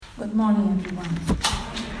Good morning, everyone.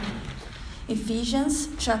 Ephesians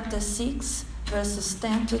chapter 6, verses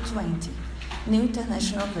 10 to 20, New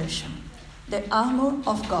International Version. The armor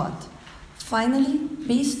of God. Finally,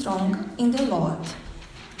 be strong in the Lord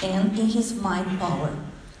and in his mighty power.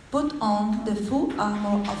 Put on the full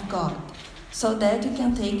armor of God, so that you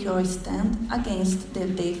can take your stand against the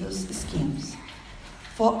devil's schemes.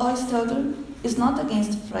 For our struggle is not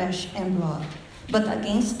against flesh and blood, but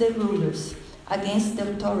against the rulers, against the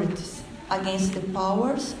authorities, against the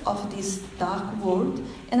powers of this dark world,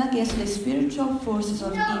 and against the spiritual forces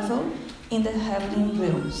of evil in the heavenly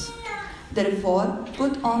realms. Therefore,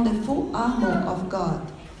 put on the full armor of God,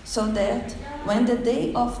 so that when the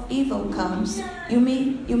day of evil comes, you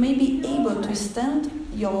may be able to stand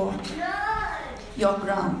your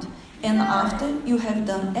ground, and after you have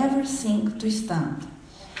done everything to stand.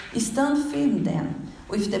 Stand firm then,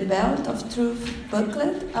 with the belt of truth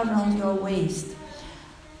buckled around your waist,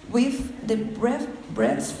 with the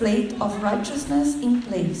breastplate of righteousness in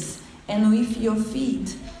place, and with your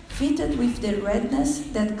feet fitted with the readiness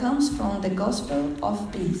that comes from the gospel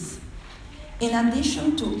of peace. In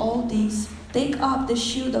addition to all this, take up the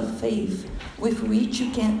shield of faith, with which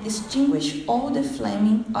you can extinguish all the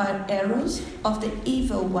flaming arrows of the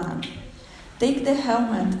evil one. Take the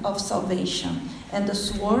helmet of salvation and the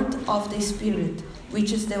sword of the Spirit,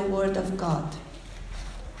 which is the word of God.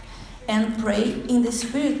 And pray in the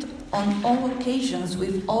Spirit on all occasions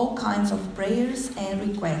with all kinds of prayers and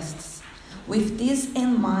requests. With this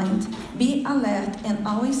in mind, be alert and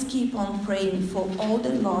always keep on praying for all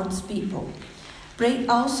the Lord's people. Pray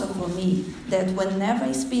also for me, that whenever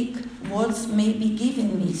I speak, words may be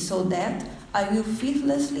given me, so that I will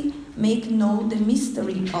fearlessly make known the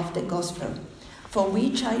mystery of the gospel, for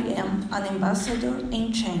which I am an ambassador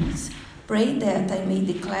in chains. Pray that I may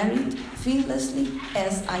declare it fearlessly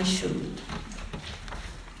as I should.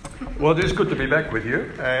 Well, it is good to be back with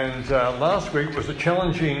you. And last week was a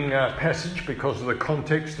challenging passage because of the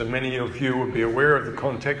context, and many of you would be aware of the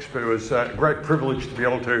context, but it was a great privilege to be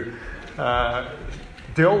able to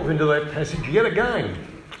delve into that passage yet again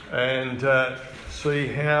and see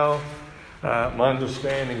how my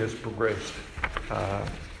understanding has progressed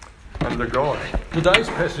under God. Today's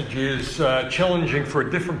passage is challenging for a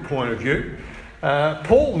different point of view.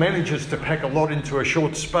 Paul manages to pack a lot into a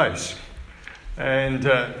short space, and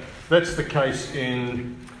that's the case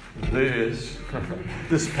in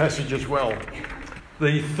this passage as well.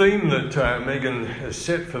 The theme that Megan has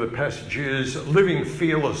set for the passage is living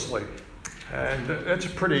fearlessly, and that's a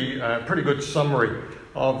pretty good summary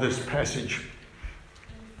of this passage.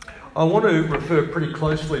 I want to refer pretty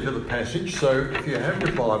closely to the passage, so if you have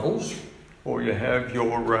your Bibles or you have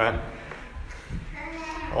your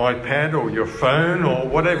iPad or your phone or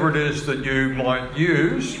whatever it is that you might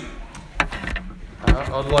use,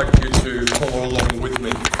 I'd like you to follow along with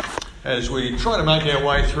me as we try to make our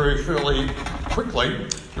way through fairly quickly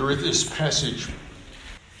through this passage.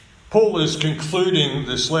 Paul is concluding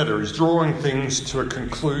this letter, he's drawing things to a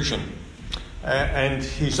conclusion, and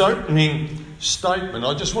his opening statement,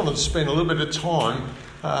 I just wanted to spend a little bit of time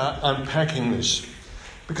unpacking this,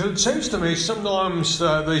 because it seems to me sometimes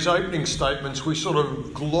these opening statements we sort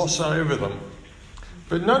of gloss over them.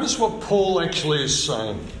 But notice what Paul actually is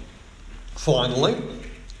saying. Finally,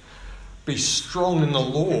 be strong in the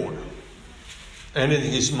Lord and in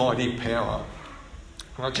his mighty power.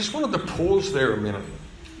 And I just wanted to pause there a minute.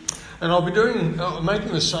 And I'll be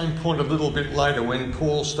making the same point a little bit later when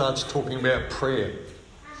Paul starts talking about prayer.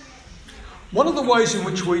 One of the ways in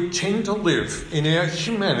which we tend to live in our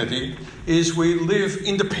humanity is we live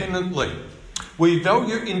independently. We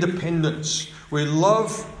value independence. We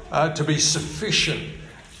love to be sufficient,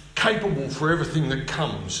 capable for everything that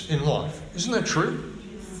comes in life. Isn't that true?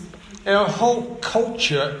 Our whole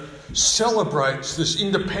culture celebrates this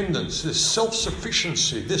independence, this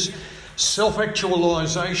self-sufficiency, this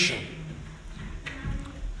self-actualisation.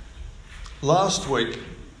 Last week,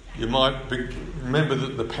 you might remember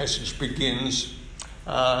that the passage begins,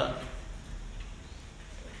 I'll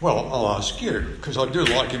ask you, because I do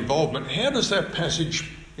like involvement. How does that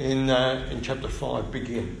passage in chapter 5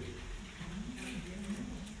 begin?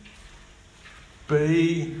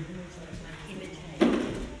 Be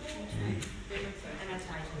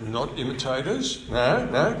not imitators.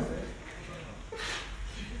 No.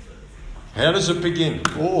 How does it begin?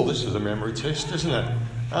 Oh, this is a memory test, isn't it?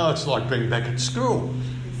 Oh, it's like being back at school.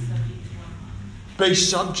 Be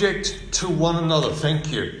subject to one another.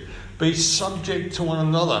 Thank you. Be subject to one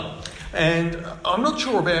another. And I'm not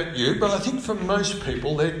sure about you, but I think for most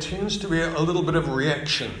people there tends to be a little bit of a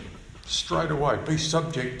reaction straight away. Be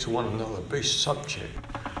subject to one another. Be subject.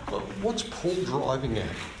 Well, what's Paul driving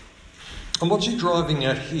at? And what's he driving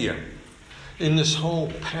at here in this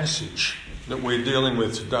whole passage that we're dealing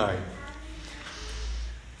with today?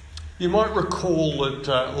 You might recall that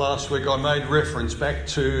last week I made reference back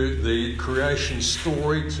to the creation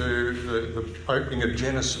story, to the opening of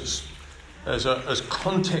Genesis, as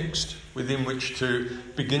context within which to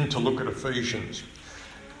begin to look at Ephesians.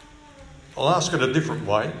 I'll ask it a different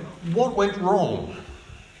way. What went wrong?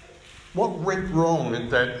 What went wrong in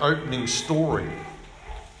that opening story?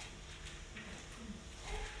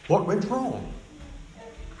 What went wrong?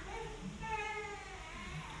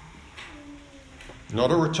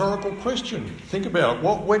 Not a rhetorical question. Think about it.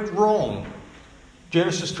 What went wrong?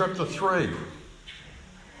 Genesis chapter 3.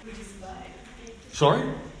 We disobeyed. Sorry?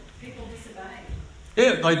 People disobeyed.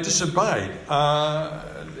 Yeah, they disobeyed.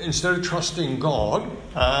 Instead of trusting God,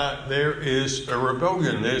 there is a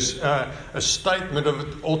rebellion. There's a statement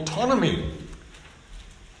of autonomy.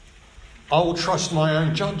 I will trust my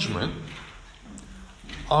own judgment.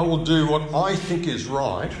 I will do what I think is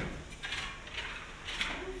right.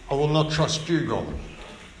 I will not trust you, God.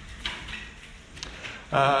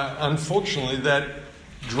 Unfortunately, that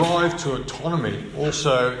drive to autonomy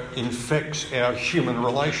also infects our human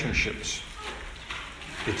relationships.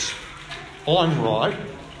 It's, I'm right,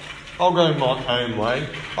 I'll go my own way,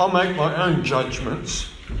 I'll make my own judgments,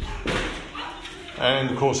 and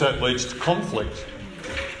of course that leads to conflict,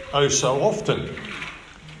 oh so often,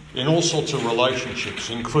 in all sorts of relationships,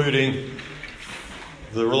 including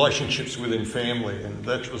the relationships within family, and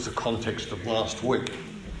that was the context of last week.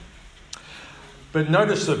 But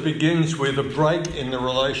notice that it begins with a break in the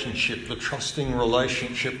relationship, the trusting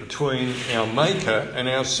relationship between our Maker and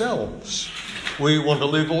ourselves. We want to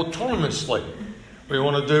live autonomously. We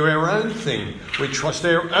want to do our own thing. We trust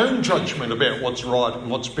our own judgment about what's right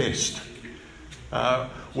and what's best.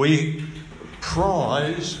 We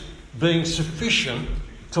prize being sufficient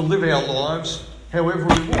to live our lives however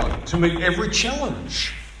we want, to meet every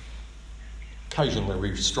challenge. Occasionally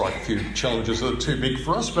we strike a few challenges that are too big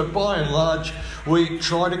for us, but by and large we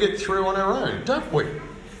try to get through on our own, don't we?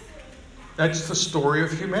 That's the story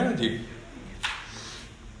of humanity.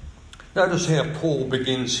 Notice how Paul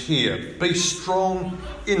begins here. Be strong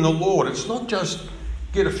in the Lord. It's not just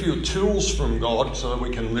get a few tools from God so that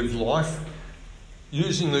we can live life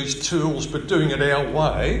using these tools but doing it our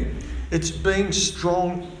way. It's being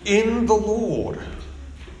strong in the Lord.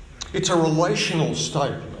 It's a relational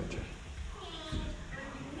statement.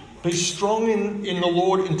 Be strong in the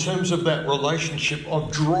Lord in terms of that relationship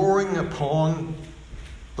of drawing upon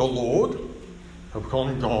the Lord,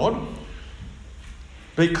 upon God.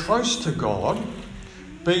 Be close to God.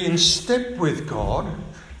 Be in step with God.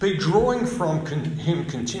 Be drawing from Him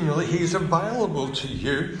continually. He's available to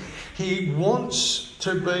you. He wants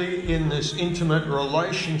to be in this intimate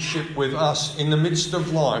relationship with us in the midst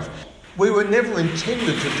of life. We were never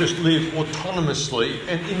intended to just live autonomously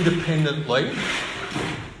and independently.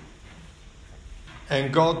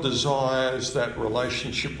 And God desires that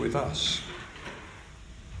relationship with us,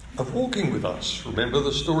 of walking with us. Remember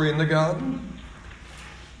the story in the garden?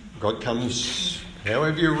 God comes,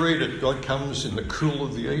 however you read it, God comes in the cool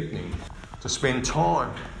of the evening to spend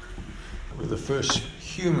time with the first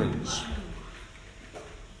humans.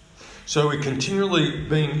 So we're continually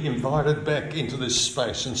being invited back into this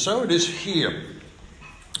space. And so it is here.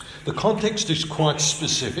 The context is quite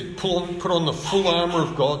specific. Put on the full armour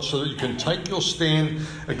of God so that you can take your stand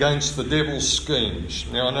against the devil's schemes.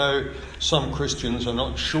 Now, I know some Christians are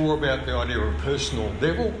not sure about the idea of a personal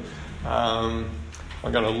devil.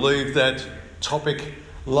 I'm going to leave that topic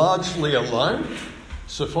largely alone.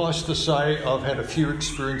 Suffice to say, I've had a few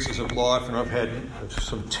experiences of life and I've had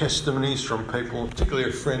some testimonies from people, particularly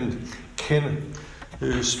a friend, Ken,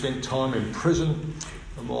 who spent time in prison,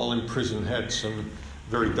 and while in prison had some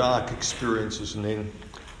very dark experiences, and then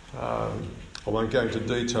I won't go into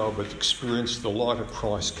detail, but experienced the light of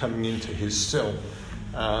Christ coming into his cell.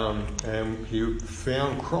 And he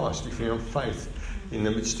found Christ, he found faith in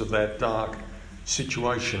the midst of that dark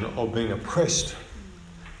situation of being oppressed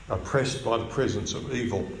by the presence of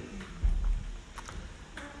evil.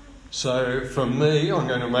 So for me, I'm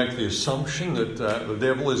going to make the assumption that the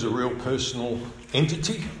devil is a real personal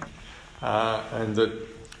entity, and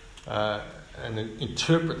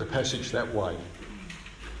interpret the passage that way.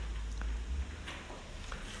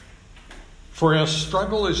 For our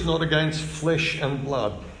struggle is not against flesh and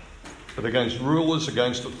blood, but against rulers,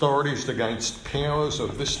 against authorities, against powers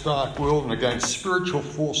of this dark world, and against spiritual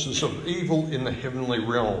forces of evil in the heavenly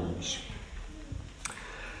realms.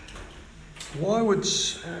 Why would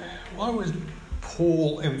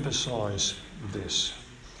Paul emphasise this?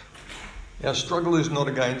 Our struggle is not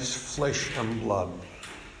against flesh and blood.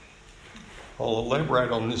 I'll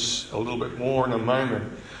elaborate on this a little bit more in a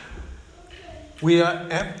moment. We are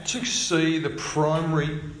apt to see the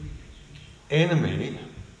primary enemy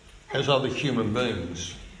as other human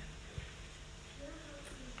beings.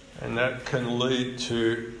 And that can lead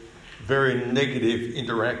to very negative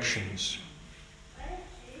interactions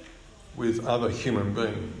with other human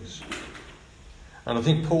beings. And I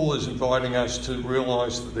think Paul is inviting us to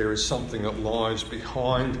realise that there is something that lies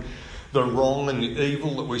behind the wrong and the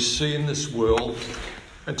evil that we see in this world,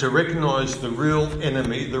 and to recognise the real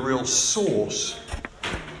enemy, the real source,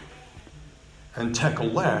 and tackle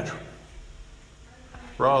that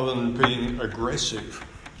rather than being aggressive.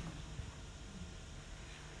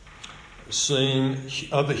 Seeing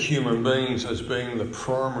other human beings as being the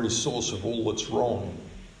primary source of all that's wrong.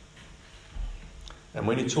 And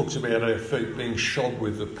when he talks about our feet being shod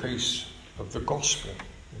with the peace of the gospel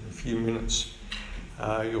in a few minutes,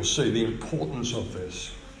 you'll see the importance of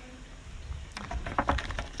this.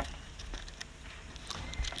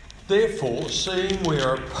 Therefore, seeing we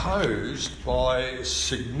are opposed by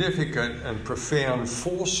significant and profound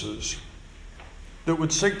forces that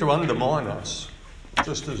would seek to undermine us,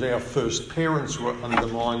 just as our first parents were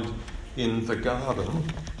undermined in the garden,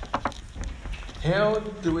 how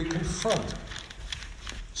do we confront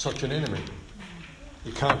such an enemy?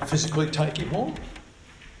 You can't physically take him on.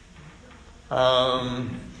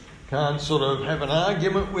 Can't sort of have an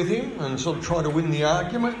argument with him and sort of try to win the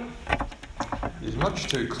argument. He's much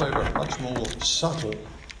too clever, much more subtle,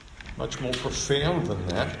 much more profound than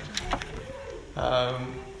that.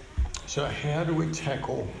 So how do we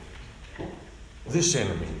tackle this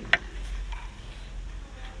enemy?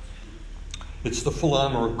 It's the full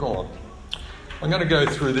armour of God. I'm going to go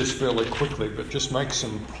through this fairly quickly, but just make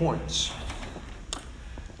some points.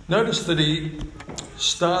 Notice that he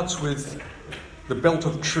starts with the belt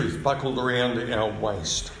of truth buckled around our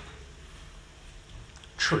waist.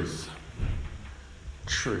 Truth.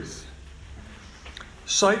 Truth.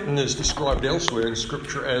 Satan is described elsewhere in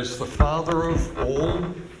Scripture as the father of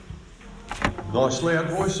all, nice loud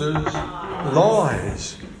voices,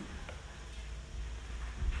 lies.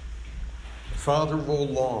 The father of all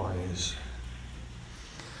lies.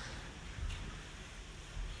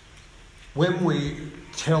 When we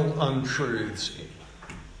tell untruths,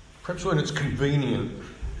 perhaps when it's convenient,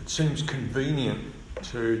 it seems convenient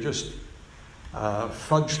to just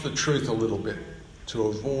fudge the truth a little bit, to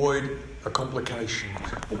avoid a complication,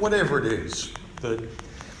 or whatever it is, that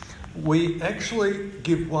we actually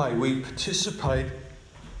give way, we participate,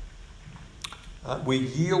 we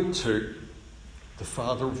yield to the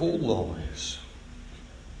father of all lies.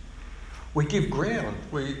 We give ground,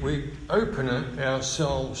 we open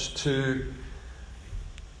ourselves to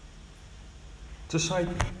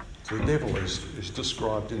Satan. The devil is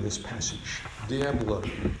described in this passage. Diablo.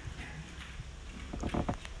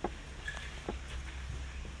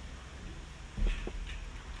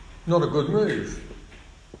 Not a good move.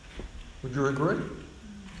 Would you agree?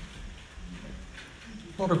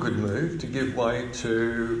 Not a good move to give way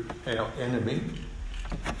to our enemy,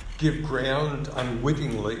 give ground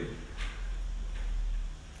unwittingly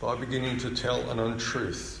by beginning to tell an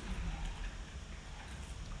untruth,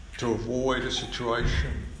 to avoid a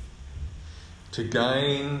situation, to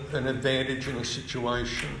gain an advantage in a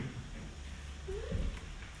situation.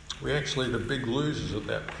 We're actually the big losers at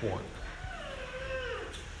that point.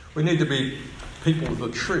 We need to be people of the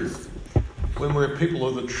truth. When we're people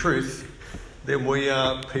of the truth, then we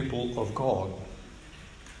are people of God.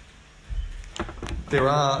 There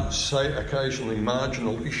are, say, occasionally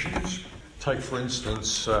marginal issues. Take, for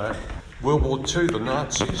instance, World War II, the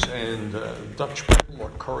Nazis and Dutch people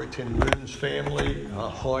like Corrie ten Boom's family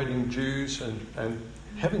hiding Jews and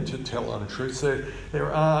having to tell untruths.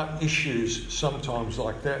 There are issues sometimes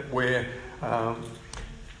like that where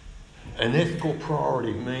an ethical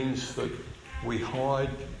priority means that we hide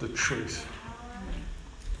the truth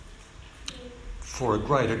for a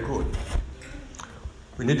greater good.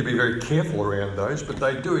 We need to be very careful around those, but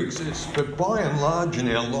they do exist. But by and large in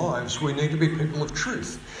our lives, we need to be people of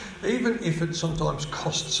truth. Even if it sometimes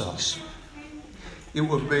costs us, it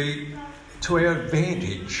would be to our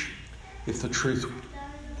advantage if the truth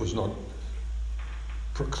was not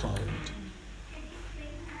proclaimed.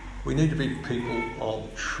 We need to be people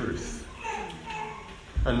of truth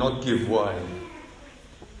and not give way.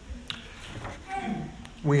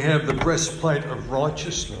 We have the breastplate of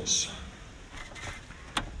righteousness.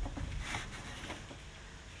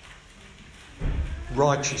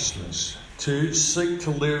 Righteousness, to seek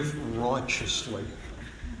to live righteously,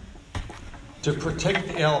 to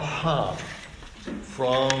protect our heart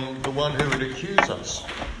from the one who would accuse us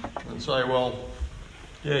and say, well,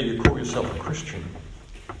 Yeah, you call yourself a Christian,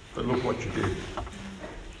 but look what you did.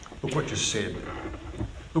 Look what you said.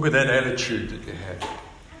 Look at that attitude that you had.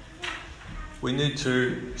 We need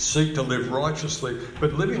to seek to live righteously,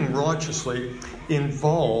 but living righteously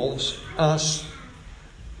involves us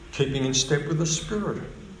keeping in step with the Spirit.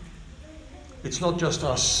 It's not just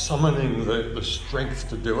us summoning the strength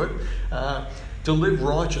to do it. To live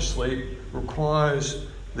righteously requires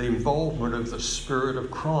the involvement of the Spirit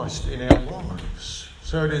of Christ in our lives.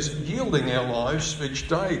 So it is yielding our lives each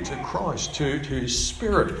day to Christ, to His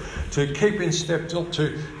Spirit, to keep in step, not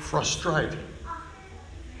to frustrate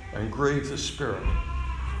and grieve the Spirit.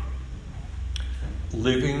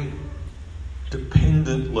 Living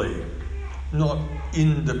dependently, not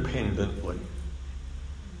independently.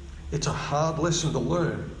 It's a hard lesson to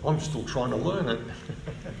learn. I'm still trying to learn it.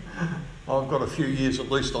 I've got a few years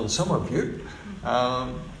at least on some of you.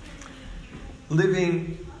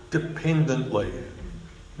 Living dependently,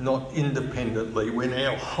 not independently, when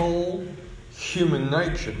our whole human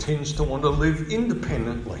nature tends to want to live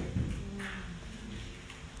independently.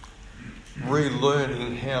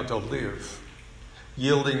 Relearning how to live,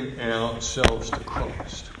 yielding ourselves to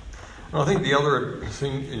Christ. And I think the other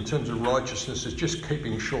thing in terms of righteousness is just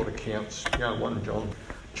keeping short accounts. 1 John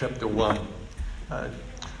chapter 1.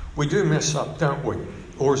 We do mess up, don't we?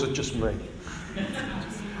 Or is it just me?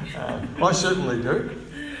 I certainly do.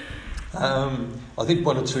 I think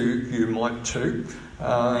one or two of you might too.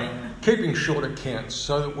 Keeping short accounts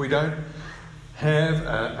so that we don't have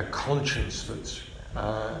a conscience that's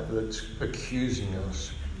accusing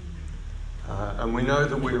us. And we know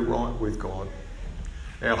that we're right with God.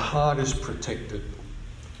 Our heart is protected.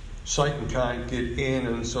 Satan can't get in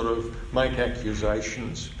and sort of make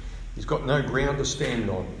accusations. He's got no ground to stand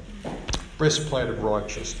on. Breastplate of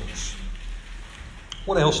righteousness.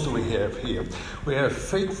 What else do we have here? We have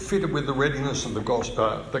feet fitted with the readiness of the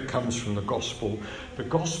gospel that comes from the gospel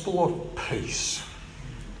of peace.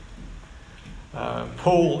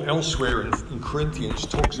 Paul elsewhere in Corinthians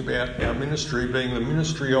talks about our ministry being the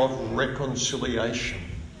ministry of reconciliation.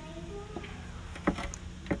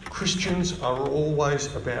 Christians are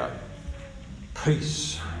always about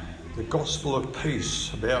peace, the gospel of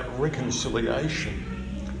peace, about reconciliation.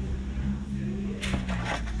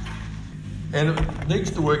 And it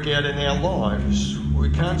needs to work out in our lives.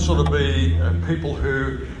 We can't sort of be people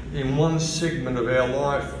who, in one segment of our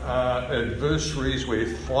life, are adversaries.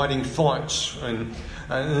 We're fighting fights, and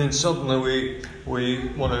then suddenly we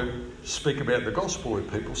want to speak about the gospel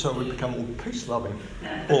with people, so we become all peace-loving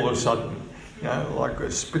all of a sudden. Like a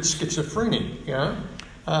bit schizophrenic.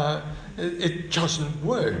 It doesn't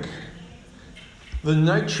work. The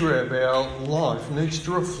nature of our life needs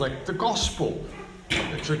to reflect the gospel.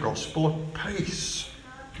 It's a gospel of peace.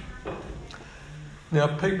 Now,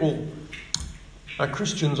 people are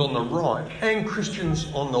Christians on the right and Christians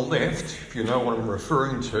on the left, if you know what I'm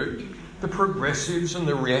referring to, the progressives and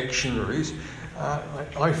the reactionaries.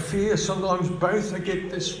 I fear sometimes both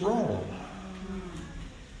get this wrong.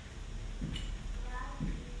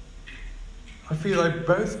 I feel they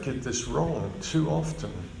both get this wrong too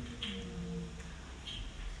often.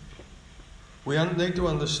 We need to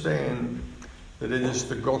understand that it is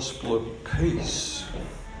the gospel of peace.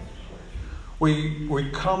 We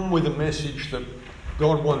come with a message that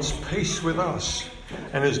God wants peace with us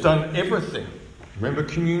and has done everything. Remember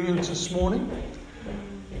communion this morning?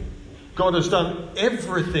 God has done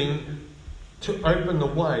everything to open the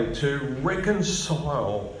way to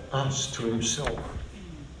reconcile us to Himself.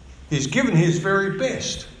 He's given His very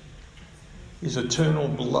best, His eternal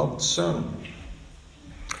beloved Son,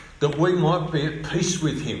 that we might be at peace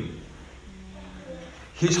with Him.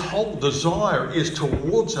 His whole desire is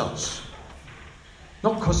towards us,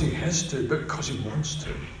 not because He has to, but because He wants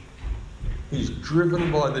to. He's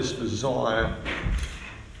driven by this desire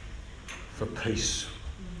for peace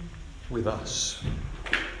with us.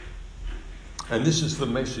 And this is the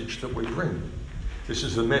message that we bring. This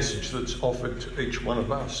is the message that's offered to each one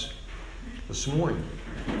of us this morning.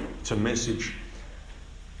 It's a message.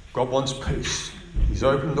 God wants peace. He's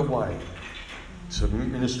opened the way. It's a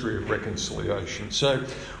ministry of reconciliation. So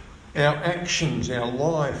our actions, our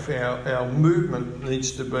life, our movement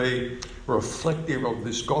needs to be reflective of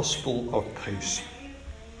this gospel of peace.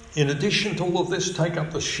 In addition to all of this, take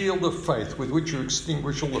up the shield of faith with which you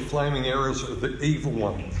extinguish all the flaming arrows of the evil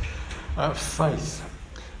one. Faith.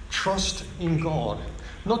 Trust in God.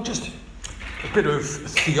 Not just a bit of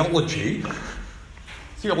theology.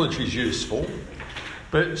 Theology is useful,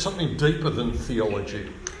 but something deeper than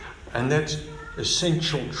theology. And that's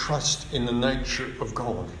essential trust in the nature of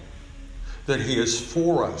God. That He is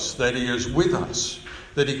for us, that He is with us,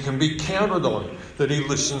 that he can be counted on, that he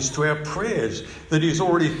listens to our prayers, that he's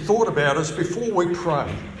already thought about us before we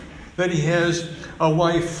pray, that he has a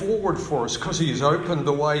way forward for us because he has opened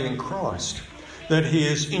the way in Christ, that he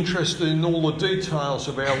is interested in all the details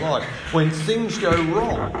of our life. When things go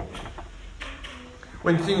wrong,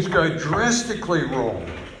 when things go drastically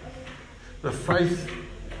wrong, the faith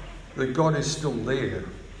that God is still there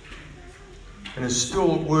and is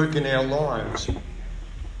still at work in our lives.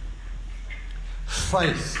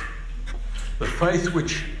 Faith, the faith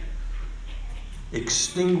which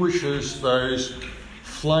extinguishes those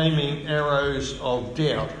flaming arrows of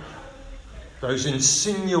doubt, those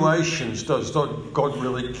insinuations, does God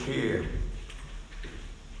really care?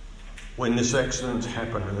 When this accident's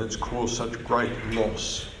happened and it's caused such great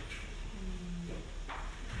loss,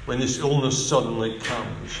 when this illness suddenly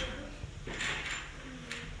comes,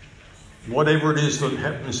 whatever it is that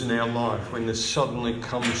happens in our life, when this suddenly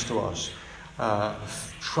comes to us,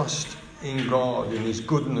 trust in God, in his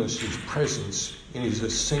goodness, his presence, in his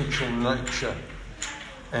essential nature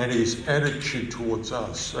and his attitude towards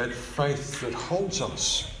us, that faith that holds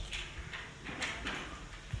us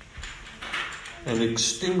and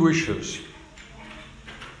extinguishes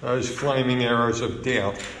those flaming arrows of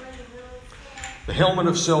doubt. The helmet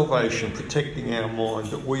of salvation protecting our mind,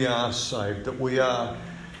 that we are saved, that we are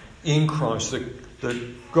in Christ,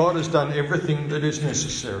 that God has done everything that is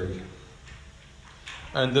necessary,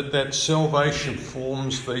 and that salvation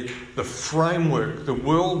forms the framework, the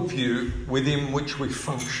worldview within which we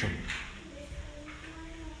function.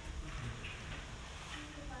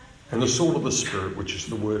 And the sword of the Spirit, which is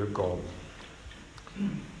the Word of God.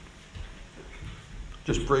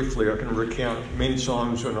 Just briefly, I can recount many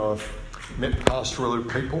times when I've met pastorally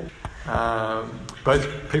people,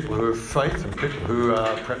 both people who have faith and people who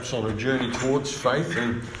are perhaps on a journey towards faith,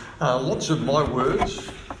 and lots of my words,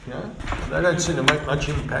 they don't seem to make much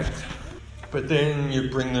impact. But then you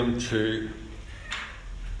bring them to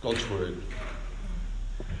God's Word,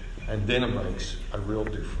 and then it makes a real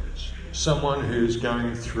difference. Someone who's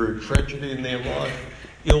going through tragedy in their life,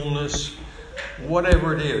 illness,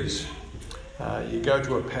 whatever it is, you go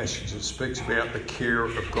to a passage that speaks about the care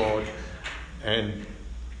of God, and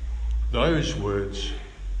those words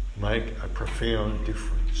make a profound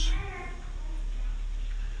difference.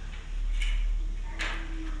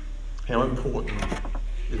 How important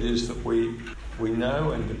it is that we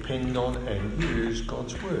know and depend on and use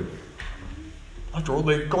God's Word. After all,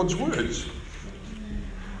 they're God's words.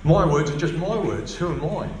 My words are just my words. Who am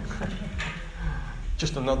I?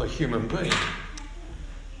 Just another human being.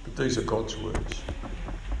 But these are God's words.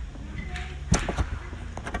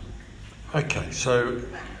 Okay, so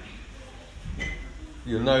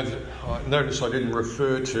you'll know that notice I didn't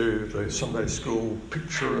refer to the Sunday school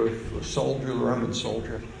picture of the soldier, the Roman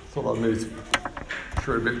soldier. Thought I'd move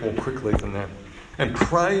through it a bit more quickly than that. And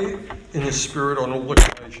pray in the Spirit on all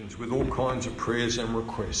occasions with all kinds of prayers and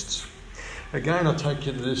requests. Again, I take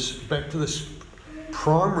you to back to this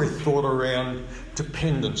primary thought around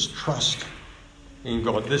dependence, trust in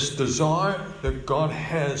God. This desire that God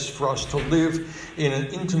has for us to live in an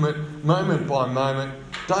intimate, moment by moment,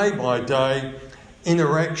 day by day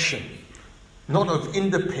interaction, not of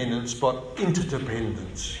independence but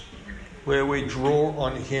interdependence, where we draw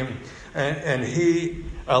on him and he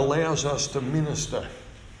allows us to minister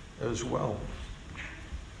as well.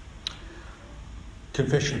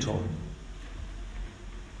 Confession time.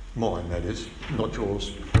 Mine, that is, not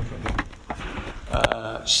yours.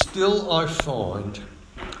 Still I find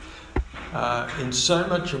in so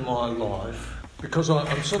much of my life, because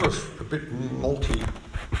I'm sort of a bit multi-capable.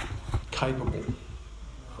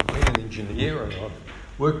 I've been an engineer and I've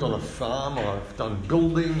worked on a farm, I've done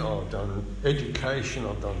building, I've done education,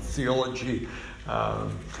 I've done theology,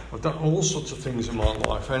 I've done all sorts of things in my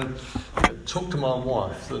life. And I talk to my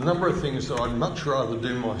wife, the number of things that I'd much rather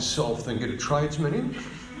do myself than get a tradesman in.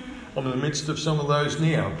 I'm in the midst of some of those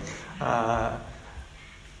now.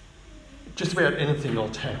 Just about anything I'll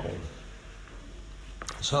tackle.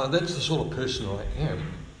 So that's the sort of person I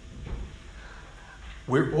am.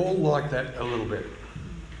 We're all like that a little bit.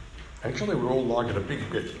 Actually, we're all like it a big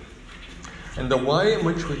bit. And the way in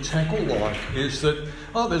which we tackle life is that,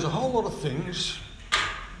 there's a whole lot of things,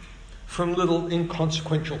 from little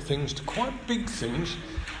inconsequential things to quite big things,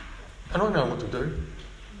 and I know what to do.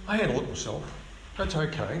 I handle it myself. That's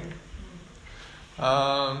okay.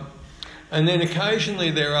 And then occasionally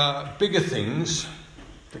there are bigger things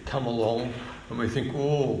that come along and we think,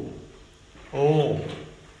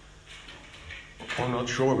 I'm not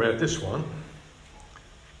sure about this one.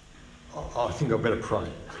 I think I better pray.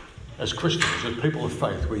 as Christians, as people of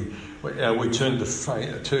faith, we turn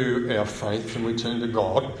to our faith and we turn to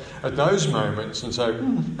God at those moments and say,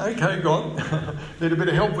 okay, God, need a bit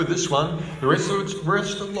of help with this one. The rest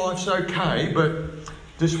of life's okay, but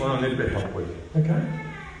this one I need a bit of help with. Okay?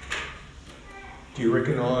 Do you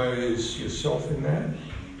recognise yourself in that?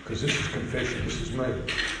 Because this is confession, this is me.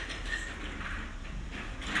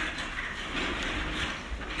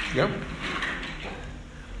 Yep.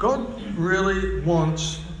 God really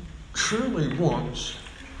truly wants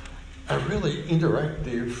a really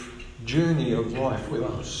interactive journey of life with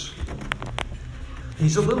us.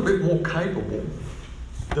 He's a little bit more capable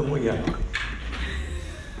than we are.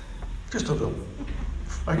 Just a little.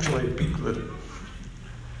 Actually, a big little.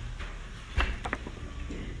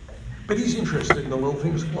 But he's interested in the little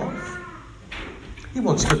things of life. He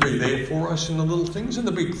wants to be there for us in the little things and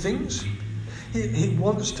the big things. He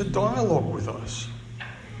wants to dialogue with us.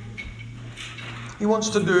 He wants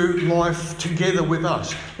to do life together with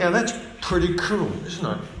us. Now that's pretty cool, isn't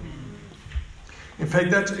it? In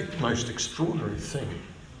fact, that's the most extraordinary thing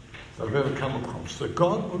I've ever come across, that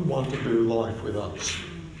God would want to do life with us.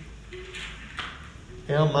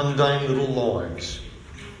 Our mundane little lives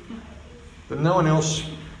that no one else,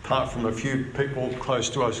 apart from a few people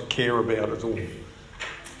close to us, care about at all.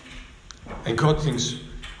 And God thinks,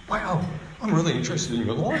 wow, I'm really interested in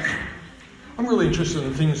your life. I'm really interested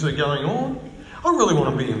in things that are going on. I really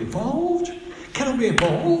want to be involved. Can I be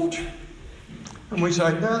involved? And we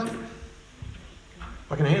say, no,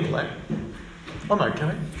 I can handle that. I'm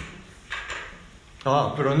okay.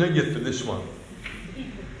 But I need you for this one.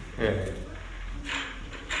 Yeah.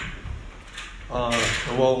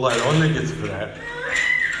 Well, later, I need you for that.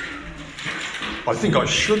 I think I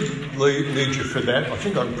should need you for that. I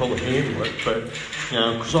think I can probably handle it, but,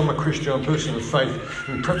 because I'm a Christian, I'm a person of faith,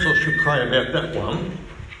 and perhaps I should pray about that one.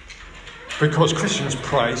 Because Christians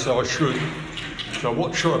pray, so I should. So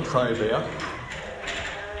what should I pray about?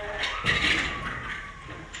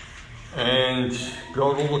 And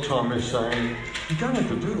God all the time is saying, you don't have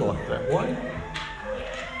to do life that way.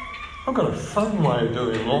 I've got a fun way of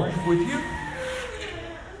doing life with you.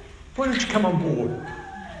 Why don't you come on board?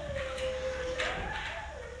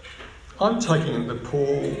 I'm taking it that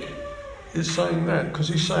Paul is saying that because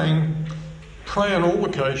he's saying, pray on all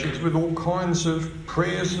occasions with all kinds of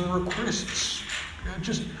prayers and requests.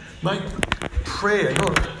 Just make prayer,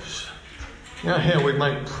 not how we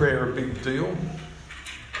make prayer a big deal.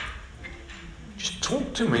 Just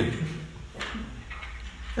talk to me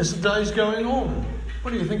as the day's going on.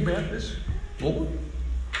 What do you think about this, Lord?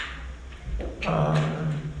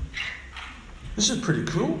 This is pretty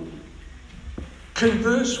cool.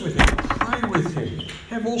 Converse with him, pray with him,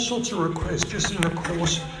 have all sorts of requests just in the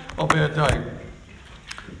course of our day.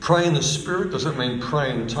 Pray in the Spirit, does that mean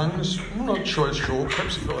pray in tongues? I'm not sure.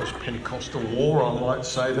 Perhaps if it was Pentecostal war, I might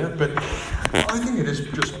say that. But I think it is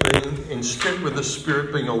just being in step with the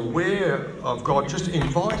Spirit, being aware of God, just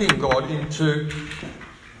inviting God into,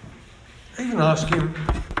 even ask him,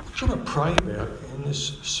 what should I pray about in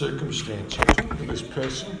this circumstance? I'm talking to this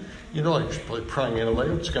person. You're not actually praying out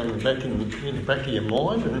loud. It's going back in the back of your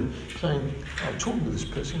mind and saying, I'm talking to this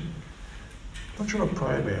person. What should I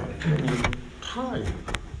pray about? And then you pray.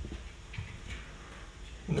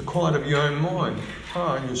 In the quiet of your own mind.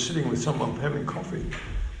 And you're sitting with someone having coffee.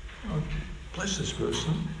 Oh, bless this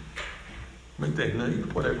person. Meet their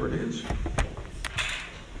need, whatever it is.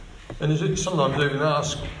 And sometimes even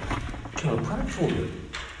ask, can I pray for you?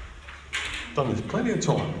 Done this plenty of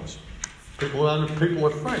times. People are people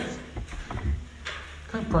of faith.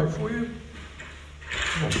 Can I pray for you?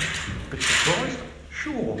 Oh, a bit surprised?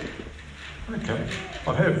 Sure. Okay.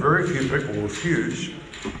 I've had very few people refuse.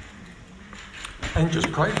 And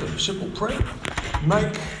just pray for them. Simple prayer.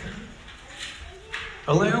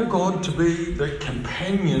 Allow God to be the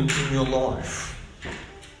companion in your life.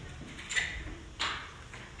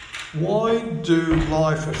 Why do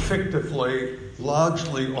life effectively,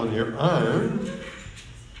 largely on your own,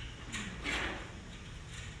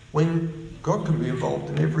 when God can be involved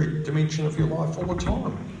in every dimension of your life all the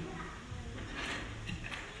time?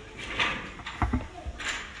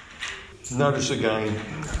 Notice again,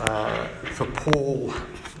 for Paul,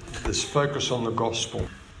 this focus on the gospel,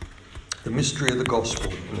 the mystery of the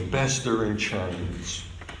gospel, an ambassador in chains.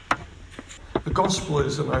 The gospel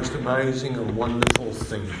is the most amazing and wonderful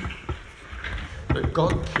thing. That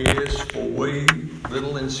God cares for we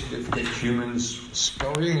little insignificant humans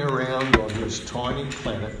scurrying around on this tiny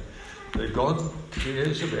planet, that God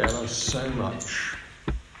cares about us so much,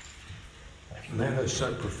 matters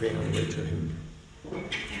so profoundly to him,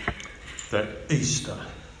 that Easter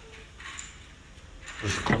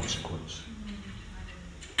was the consequence.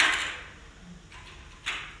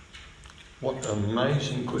 What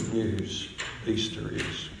amazing good news Easter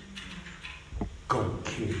is. God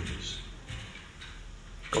cares.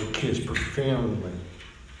 God cares profoundly.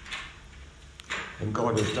 And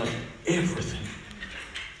God has done everything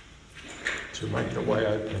to make the way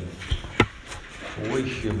open for we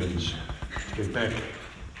humans to be back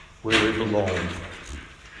where we belong,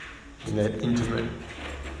 in that intimate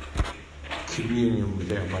communion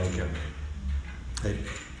with our Maker, that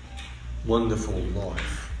wonderful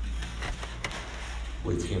life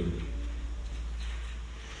with Him.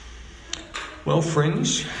 Well,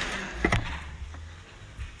 friends,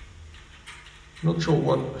 not sure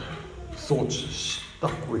what thoughts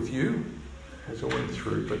stuck with you as I went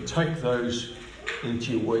through, but take those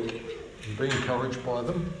into your week and be encouraged by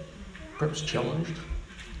them, perhaps challenged.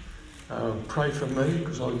 Pray for me,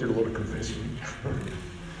 because I did a lot of confessing.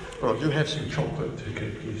 But I do have some chocolate to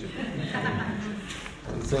keep using.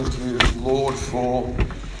 And thank you, Lord, for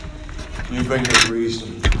you being the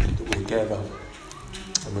reason that we gather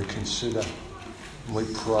and we consider and we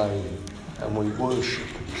pray and we worship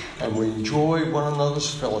and we enjoy one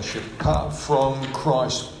another's fellowship. Apart from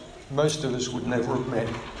Christ, most of us would never have met.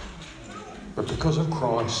 But because of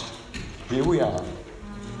Christ, here we are.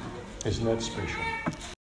 Isn't that special?